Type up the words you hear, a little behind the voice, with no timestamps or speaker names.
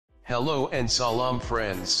Hello and salam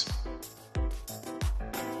friends.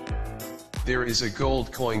 There is a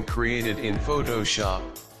gold coin created in Photoshop.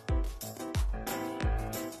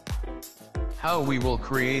 How we will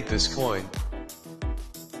create this coin?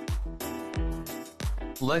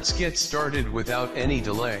 Let's get started without any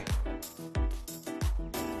delay.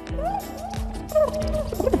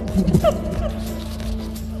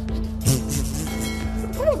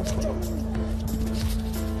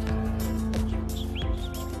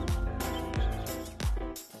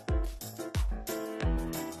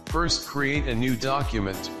 First, create a new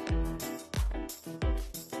document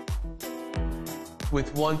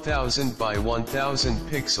with 1000 by 1000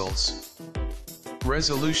 pixels.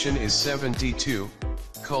 Resolution is 72,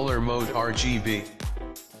 color mode RGB.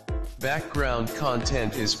 Background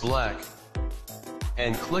content is black.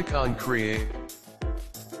 And click on Create.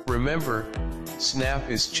 Remember, Snap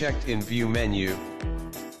is checked in View menu.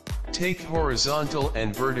 Take horizontal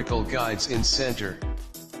and vertical guides in center.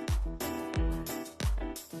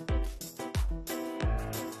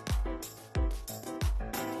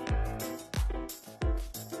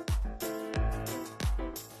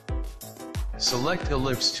 Select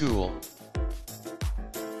Ellipse tool.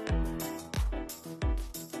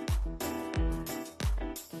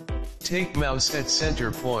 Take mouse at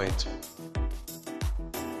center point.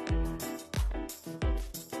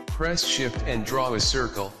 Press Shift and draw a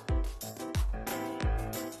circle.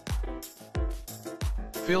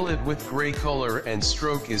 Fill it with gray color and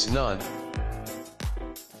stroke is none.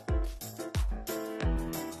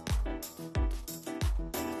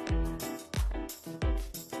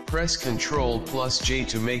 Press Ctrl+J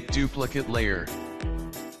to make duplicate layer.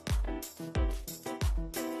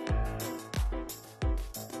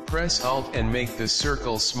 Press Alt and make the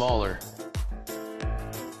circle smaller.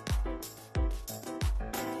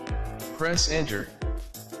 Press Enter.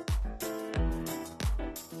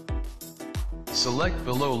 Select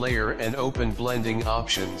below layer and open blending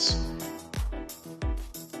options.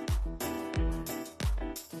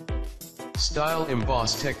 Style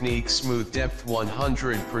Emboss Technique Smooth Depth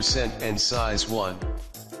 100% and Size 1.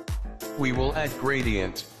 We will add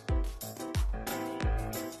gradient.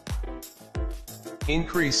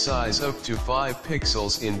 Increase size up to 5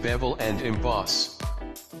 pixels in bevel and emboss.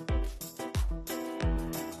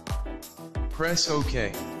 Press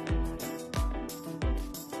OK.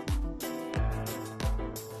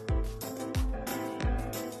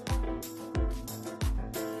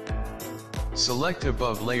 Select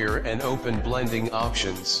above layer and open blending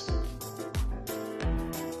options.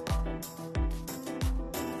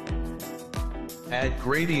 Add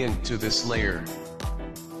gradient to this layer.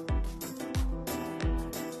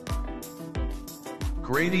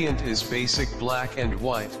 Gradient is basic black and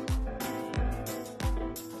white.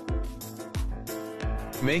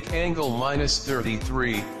 Make angle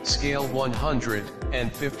 -33, scale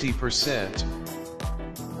 150%.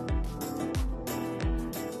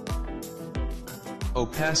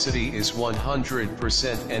 Opacity is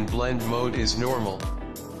 100% and blend mode is normal.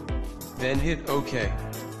 Then hit OK.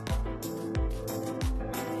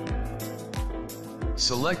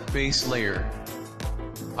 Select base layer.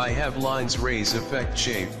 I have lines raise effect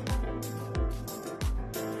shape.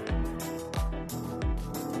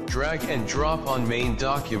 Drag and drop on main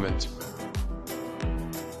document.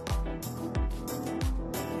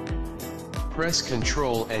 Press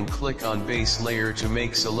Ctrl and click on base layer to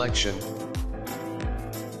make selection.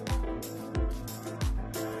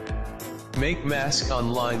 Make mask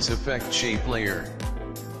on lines effect shape layer.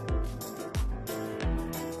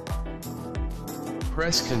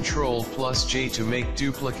 Press Ctrl+J to make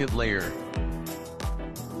duplicate layer.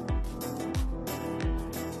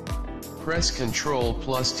 Press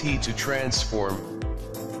Ctrl+T to transform.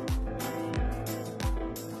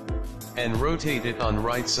 And rotate it on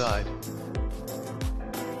right side.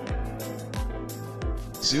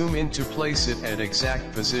 Zoom in to place it at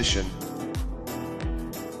exact position.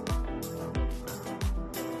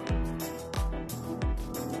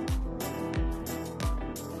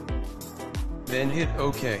 Then hit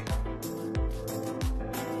OK.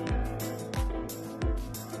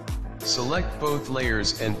 Select both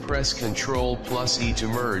layers and press Ctrl+E to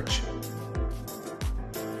merge.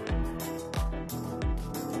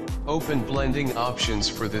 Open blending options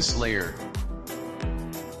for this layer.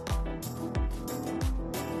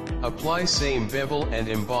 Apply same bevel and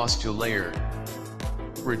emboss to layer.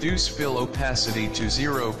 Reduce fill opacity to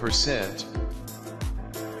 0%.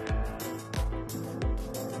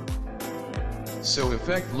 So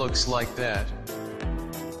effect looks like that.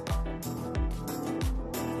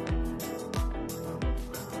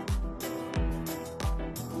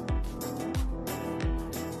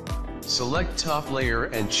 Select top layer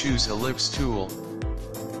and choose ellipse tool.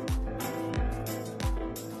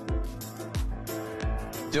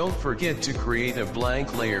 Don't forget to create a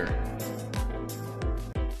blank layer.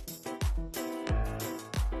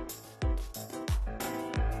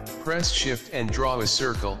 Press Shift and draw a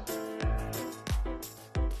circle.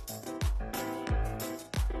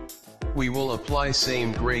 We will apply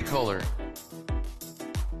same gray color.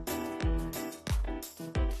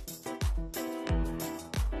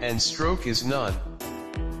 And stroke is none.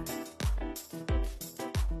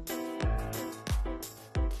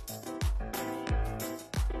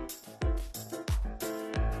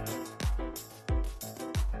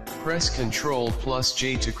 Press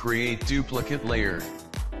Ctrl+J to create duplicate layer.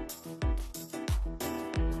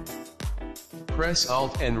 Press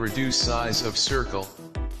Alt and reduce size of circle.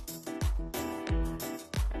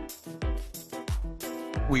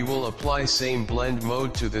 We will apply same blend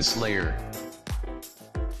mode to this layer.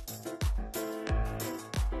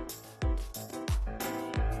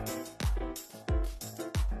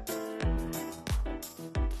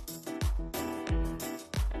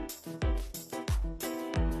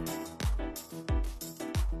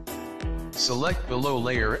 Select below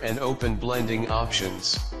layer and open blending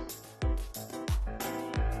options.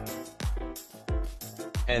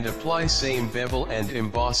 And apply same bevel and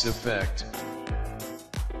emboss effect.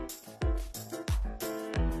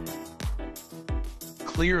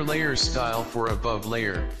 Clear layer style for above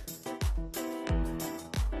layer.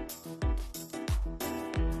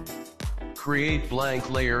 Create blank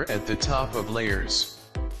layer at the top of layers.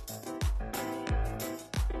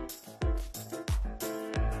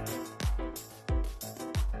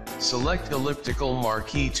 Select elliptical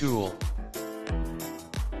marquee tool.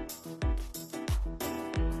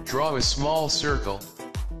 Draw a small circle.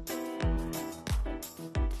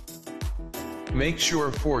 Make sure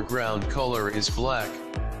foreground color is black.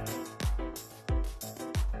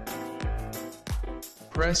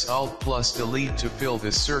 Press Alt+Delete to fill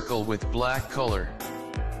this circle with black color.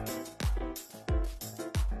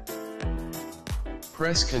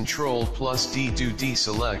 Press Ctrl+D to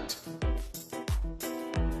deselect.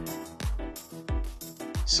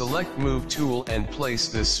 Select Move tool and place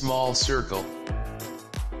this small circle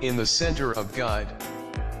in the center of guide.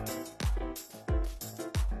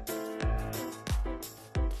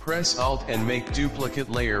 Press Alt and make duplicate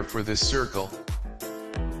layer for this circle.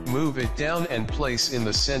 Move it down and place in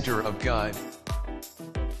the center of guide.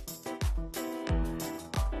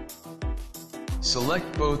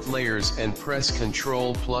 Select both layers and press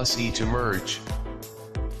Ctrl+E to merge.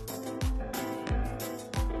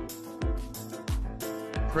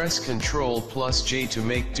 Press Ctrl+J to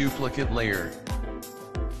make duplicate layer.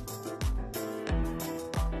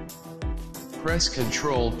 Press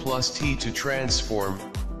Ctrl+T to transform.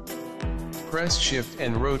 Press Shift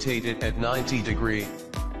and rotate it at 90 degree.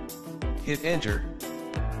 Hit Enter.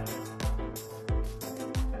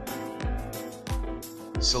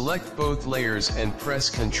 Select both layers and press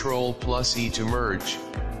Ctrl+E to merge.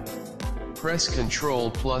 Press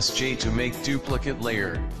Ctrl+J to make duplicate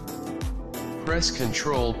layer. Press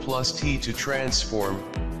Ctrl+T to transform.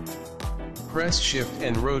 Press Shift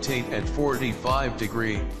and rotate at 45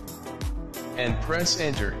 degree. And press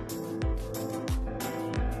Enter.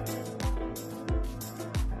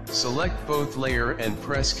 Select both layer and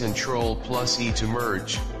press Ctrl+E to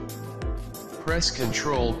merge. Press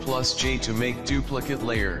Ctrl+J to make duplicate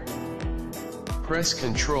layer. Press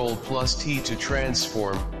Ctrl+T to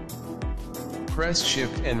transform. Press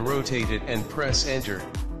Shift and rotate it and press Enter.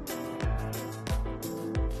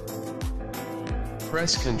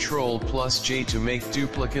 Press Ctrl+J to make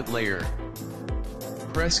duplicate layer.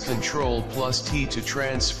 Press Ctrl+T to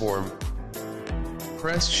transform.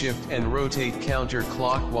 Press Shift and rotate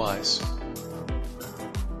counterclockwise.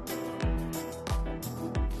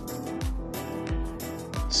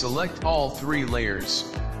 Select all three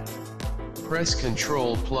layers. Press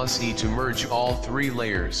Ctrl+E to merge all three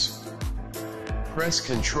layers. Press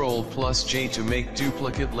Ctrl+J to make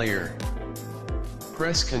duplicate layer.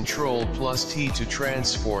 Press Ctrl+T to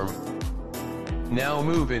transform. Now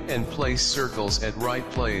move it and place circles at right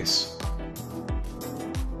place.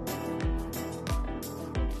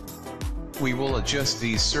 We will adjust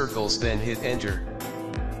these circles, then hit Enter.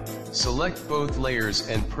 Select both layers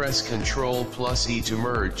and press Ctrl+E to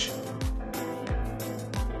merge.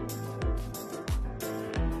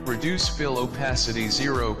 Reduce fill opacity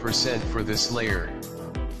 0% for this layer.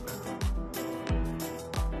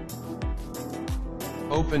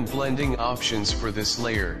 Open blending options for this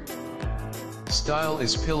layer. Style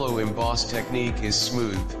is pillow, emboss technique is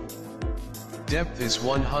smooth. Depth is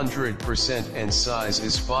 100% and size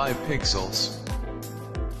is 5 pixels.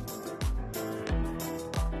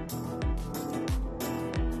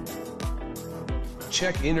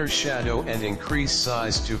 Check inner shadow and increase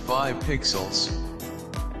size to 5 pixels.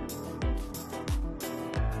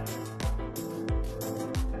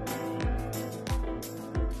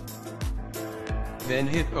 Then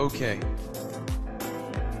hit OK.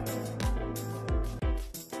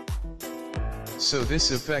 So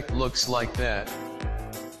this effect looks like that.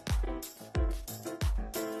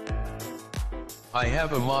 I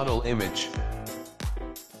have a model image.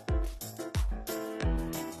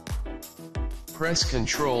 Press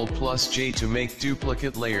Ctrl plus J to make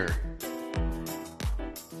duplicate layer.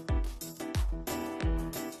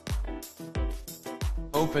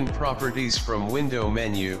 Open Properties from Window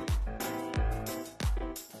menu.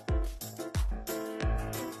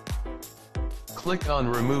 Click on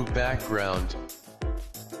Remove Background.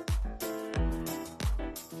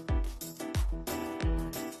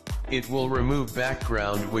 It will remove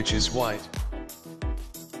background which is white.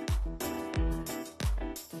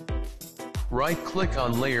 Right-click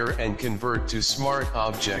on Layer and convert to Smart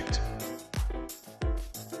Object.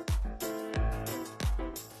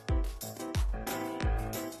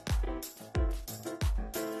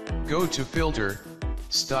 Go to Filter,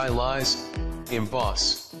 Stylize,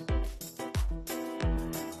 Emboss.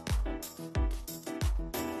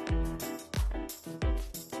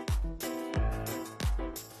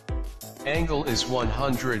 Angle is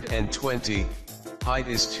 120, height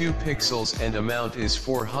is 2 pixels and amount is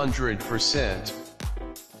 400%.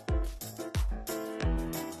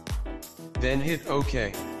 Then hit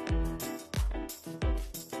OK.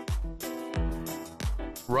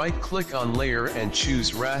 Right-click on Layer and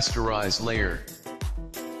choose Rasterize Layer.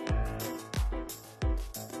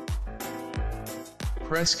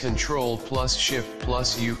 Press Ctrl plus Shift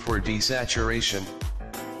plus U for desaturation.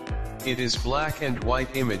 It is black and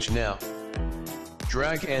white image now.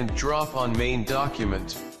 Drag and drop on main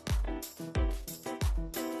document.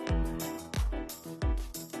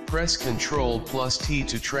 Press Ctrl plus T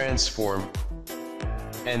to transform.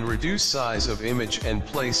 And reduce size of image and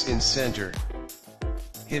place in center.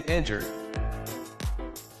 Hit Enter.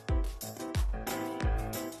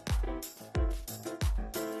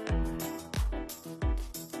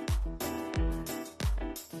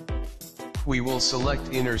 We will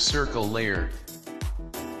select inner circle layer.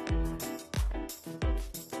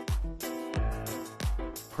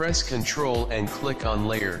 Press Ctrl and click on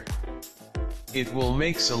layer. It will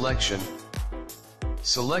make selection.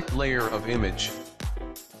 Select layer of image.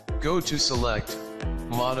 Go to Select,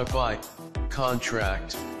 Modify,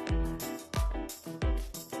 Contract.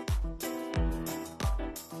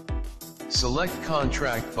 Select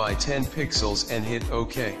Contract by 10 pixels and hit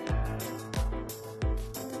OK.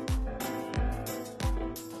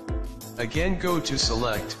 Again go to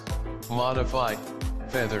Select, Modify,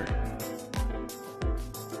 Feather.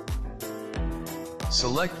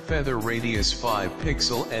 Select Feather Radius 5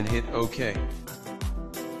 pixel and hit OK.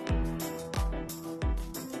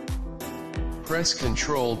 Press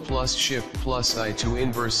Ctrl plus Shift plus I to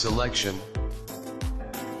inverse selection.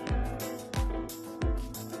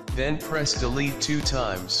 Then press Delete 2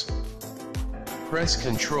 times. Press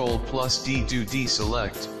Ctrl plus D to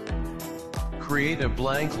deselect. Create a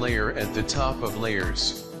blank layer at the top of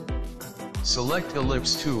layers. Select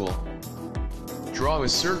Ellipse tool. Draw a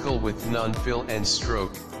circle with non-fill and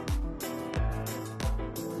stroke.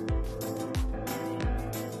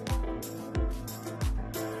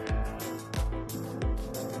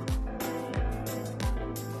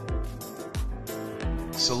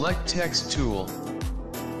 Select Text tool.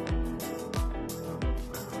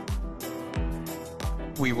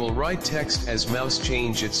 We will write text as mouse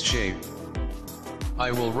change its shape.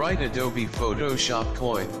 I will write Adobe Photoshop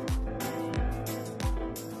coin.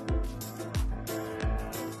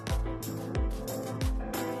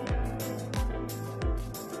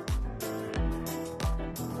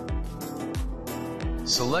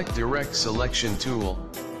 Select Direct Selection tool.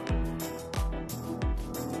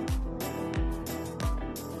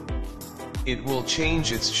 It will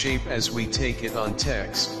change its shape as we take it on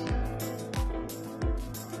text.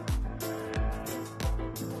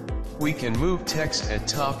 We can move text at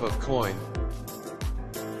top of coin.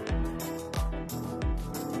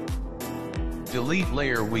 Delete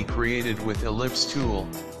layer we created with Ellipse tool.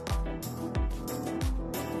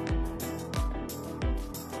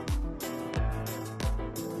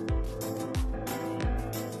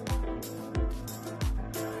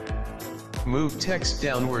 Move text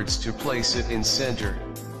downwards to place it in center.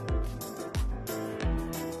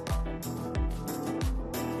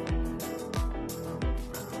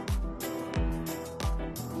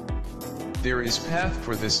 There is path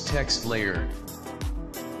for this text layer.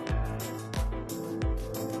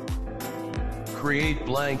 Create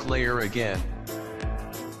blank layer again.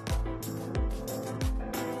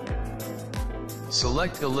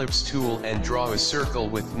 Select Ellipse tool and draw a circle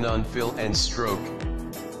with none fill and stroke.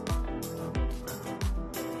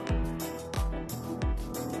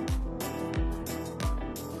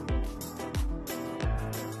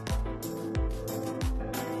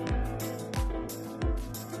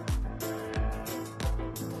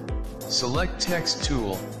 Select Text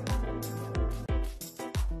tool.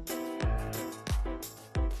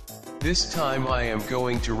 This time I am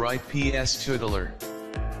going to write PS Tutelar.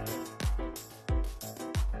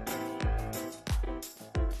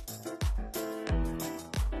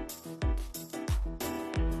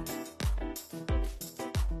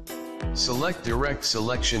 Select Direct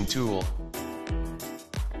Selection tool.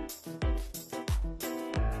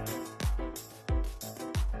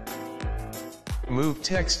 Move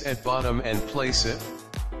text at bottom and place it.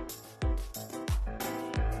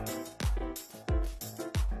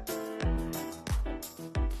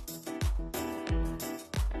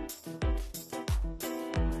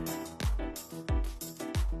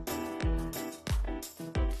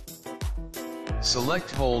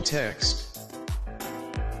 Select whole text.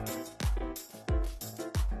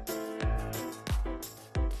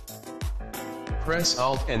 Press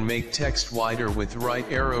Alt and make text wider with right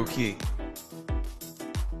arrow key.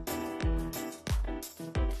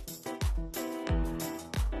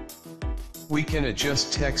 We can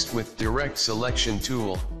adjust text with Direct Selection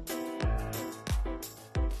tool.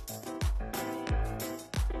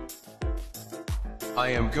 I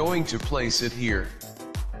am going to place it here.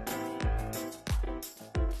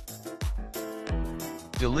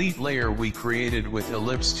 Delete layer we created with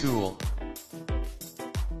Ellipse tool.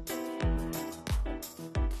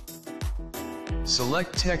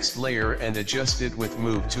 Select text layer and adjust it with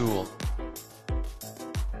Move tool.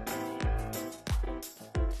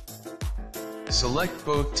 Select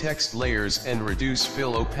both text layers and reduce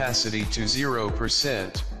fill opacity to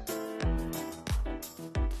 0%.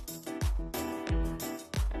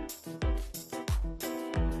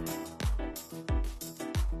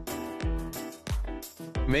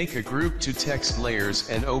 Make a group to text layers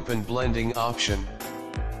and open blending option.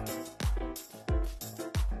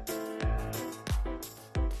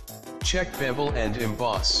 Check bevel and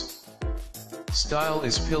emboss. Style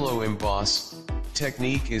is pillow emboss,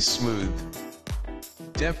 technique is smooth.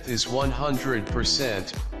 Depth is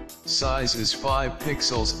 100%, size is 5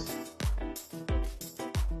 pixels.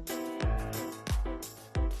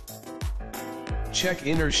 Check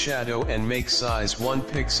inner shadow and make size 1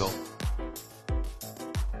 pixel.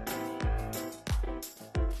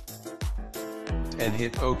 And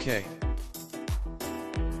hit OK.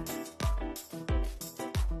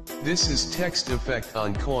 This is text effect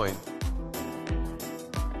on coin.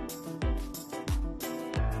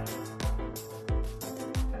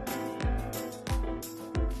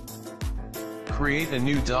 Create a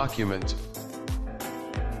new document.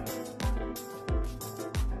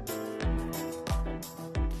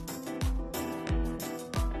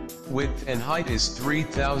 Width and height is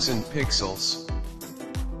 3000 pixels.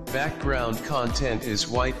 Background content is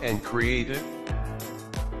white and creative.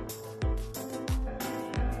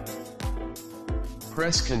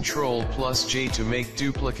 Press Ctrl+J to make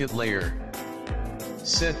duplicate layer.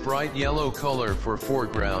 Set bright yellow color for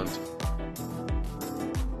foreground.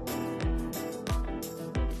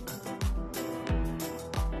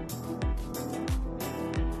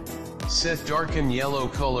 Set darken yellow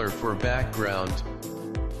color for background.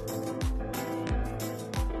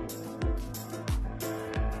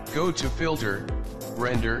 Go to Filter,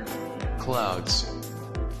 Render, Clouds.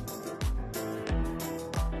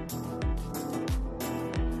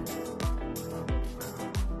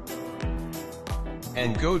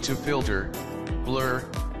 And go to Filter, Blur,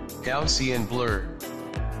 Gaussian Blur.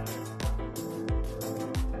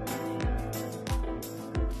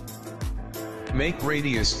 Make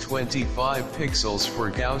radius 25 pixels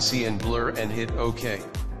for Gaussian Blur and hit OK.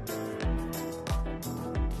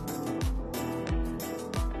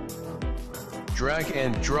 Drag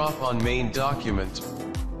and drop on main document.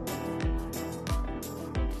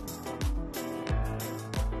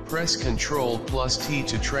 Press Ctrl+T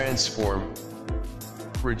to transform.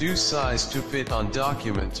 Reduce size to fit on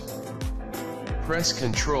document. Press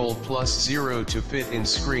Ctrl+0 to fit in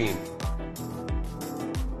screen.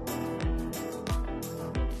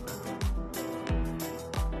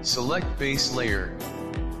 Select base layer.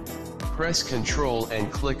 Press Ctrl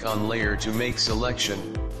and click on layer to make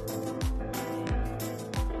selection.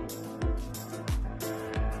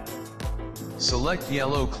 Select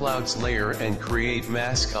yellow clouds layer and create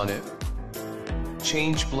mask on it.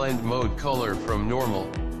 Change blend mode color from normal.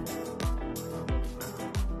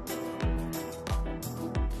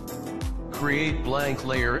 create blank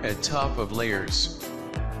layer at top of layers.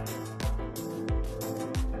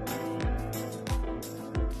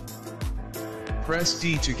 Press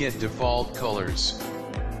D to get default colors.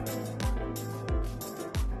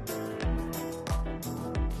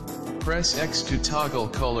 Press X to toggle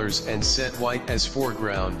colors and set white as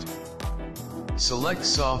foreground. Select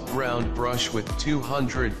soft round brush with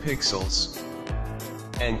 200 pixels.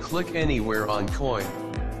 And click anywhere on coin.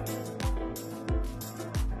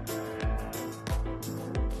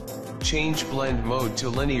 Change blend mode to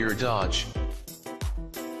linear dodge.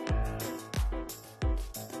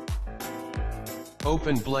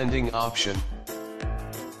 Open blending option.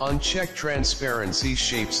 Uncheck transparency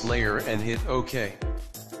shapes layer and hit OK.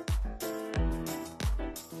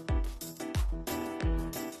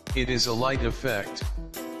 It is a light effect.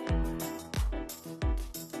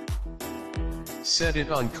 Set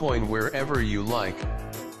it on coin wherever you like.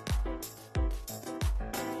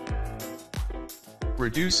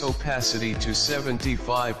 Reduce opacity to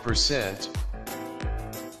 75%.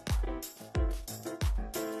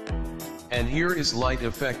 And here is light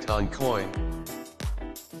effect on coin.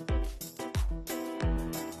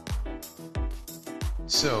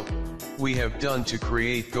 So, we have done to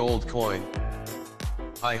create gold coin.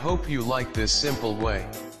 I hope you like this simple way.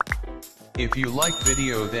 If you like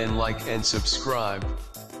video then like and subscribe.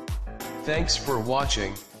 Thanks for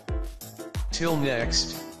watching. Till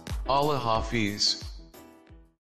next, Allah Hafiz.